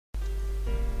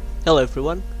Hello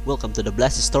everyone, welcome to the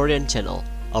Blast Historian channel.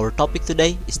 Our topic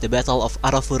today is the Battle of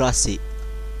Arafura Sea.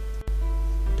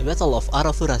 The Battle of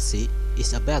Arafura Sea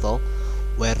is a battle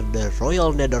where the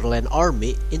Royal Netherland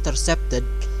Army intercepted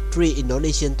 3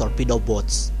 Indonesian torpedo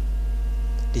boats.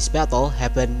 This battle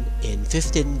happened in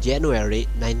 15 January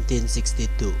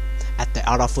 1962 at the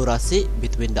Arafura Sea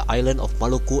between the island of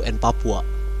Maluku and Papua.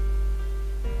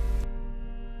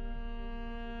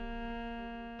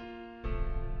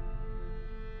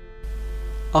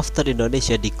 After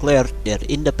Indonesia declared their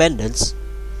independence,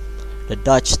 the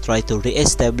Dutch tried to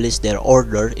re-establish their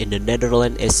order in the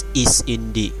Netherlands as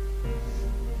Sea.The.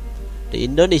 The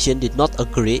Indonesians did not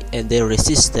agree and they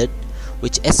resisted,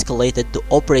 which escalated to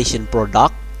Operation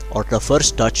Product, or the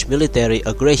first Dutch military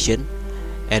aggression,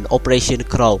 and Operation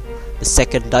Crow, the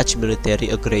second Dutch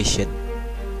military aggression.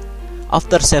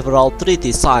 After several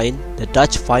treaties signed, the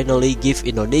Dutch finally gave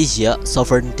Indonesia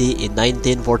sovereignty in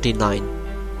 1949.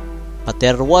 But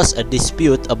there was a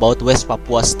dispute about West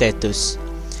Papua's status.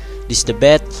 This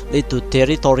debate led to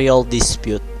territorial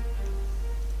dispute.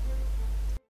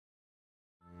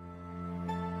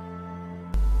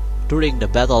 During the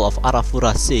Battle of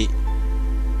Arafura Sea,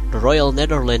 the Royal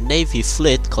Netherland Navy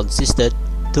fleet consisted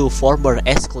 2 former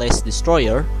S-class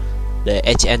destroyers, the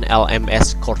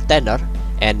HNLMS Courtenay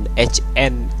and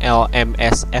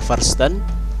HNLMS Everston,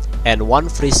 and 1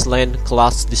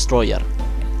 Friesland-class destroyer,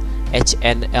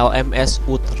 HNLMS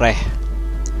Utrecht.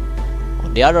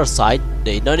 On the other side,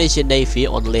 the Indonesian Navy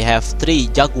only have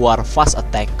 3 Jaguar fast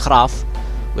attack craft,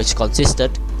 which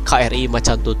consisted KRI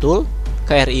Macan Tutul,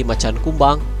 KRI Macan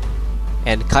Kumbang,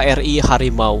 and KRI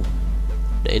Harimau.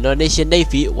 The Indonesian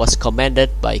Navy was commanded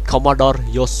by Commodore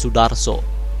Yosudarso.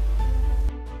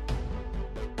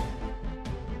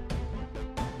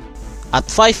 At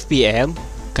 5 p.m.,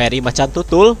 KRI Macan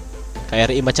Tutul,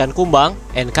 KRI Macan Kumbang,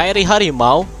 and KRI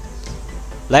Harimau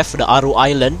left the Aru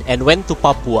Island and went to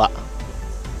Papua.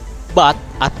 But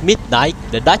at midnight,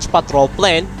 the Dutch patrol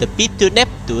plane, the P2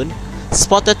 Neptune,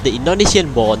 spotted the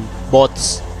Indonesian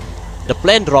boats. The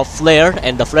plane dropped flare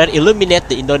and the flare illuminated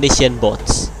the Indonesian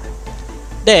boats.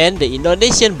 Then the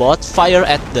Indonesian boats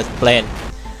fired at the plane,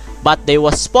 but they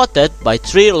were spotted by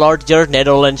 3 larger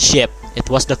Netherlands ships. It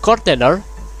was the Courtenay,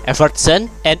 Everston,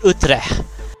 and Utrecht.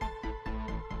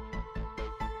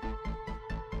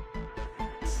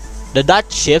 The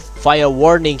Dutch ship fired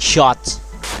warning shots,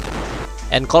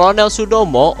 and Colonel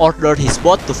Sudomo ordered his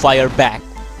boat to fire back.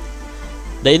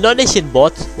 The Indonesian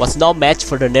boat was no match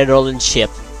for the Netherlands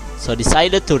ship, so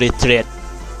decided to retreat.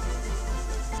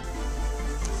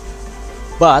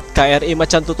 But KRI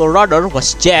Macan Tutul radar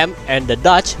was jammed and the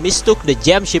Dutch mistook the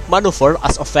jam ship maneuver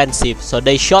as offensive, so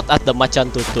they shot at the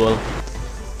Macan Tutul.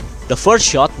 The first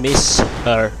shot missed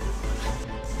her.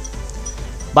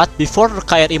 But before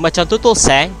KRI Macan Tutul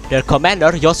sank, their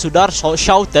commander Yosudarso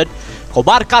shouted,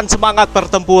 "Kobarkan semangat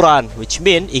pertempuran," which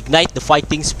means ignite the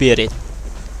fighting spirit.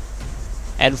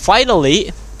 And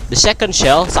finally, the second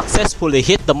shell successfully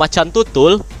hit the Macan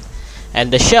Tutul,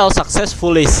 and the shell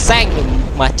successfully sank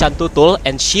Macan Tutul,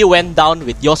 and she went down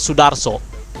with Yosudarso.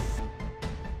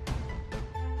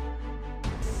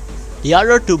 The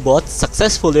other 2 boats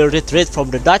successfully retreated from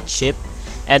the Dutch ship,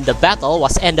 and the battle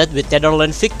was ended with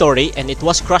Netherlands victory, and it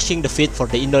was crushing defeat for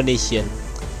the Indonesian.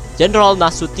 General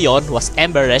Nasution was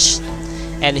embarrassed,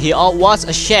 and he was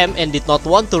ashamed and did not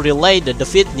want to relay the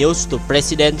defeat news to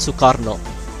President Sukarno.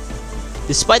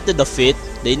 Despite the defeat,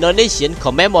 the Indonesian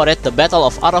commemorate the Battle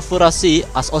of Arafura Sea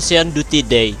as Ocean Duty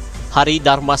Day, Hari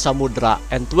Dharma Samudra,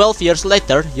 and 12 years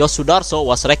later, Yosudarso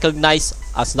was recognized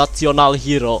as national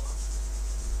hero.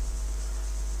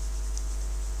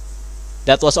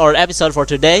 That was our episode for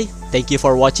today. Thank you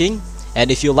for watching,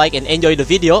 and if you like and enjoy the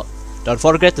video, don't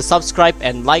forget to subscribe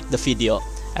and like the video.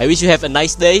 I wish you have a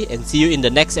nice day and see you in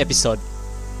the next episode.